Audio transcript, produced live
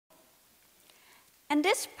And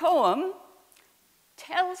this poem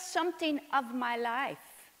tells something of my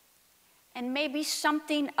life, and maybe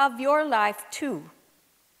something of your life too.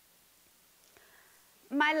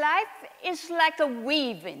 My life is like a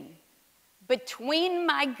weaving between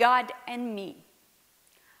my God and me.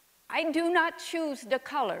 I do not choose the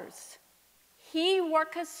colors. He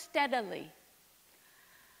worketh steadily.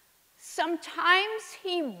 Sometimes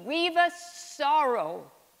he weaveth sorrow,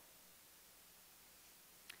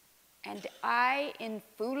 and I, in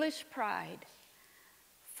foolish pride,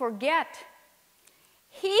 forget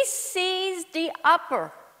he sees the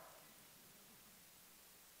upper.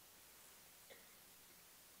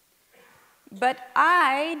 But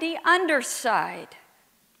I, the underside.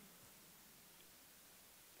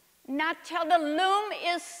 Not till the loom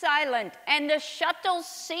is silent and the shuttles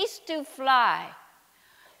cease to fly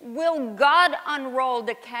will God unroll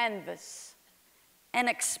the canvas and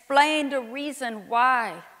explain the reason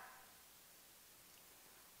why.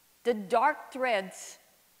 The dark threads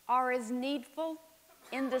are as needful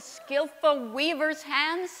in the skillful weaver's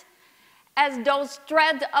hands as those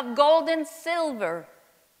threads of gold and silver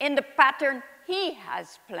in the pattern he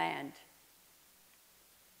has planned.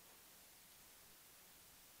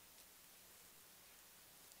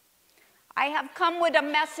 I have come with a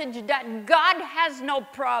message that God has no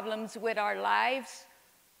problems with our lives,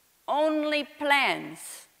 only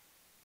plans.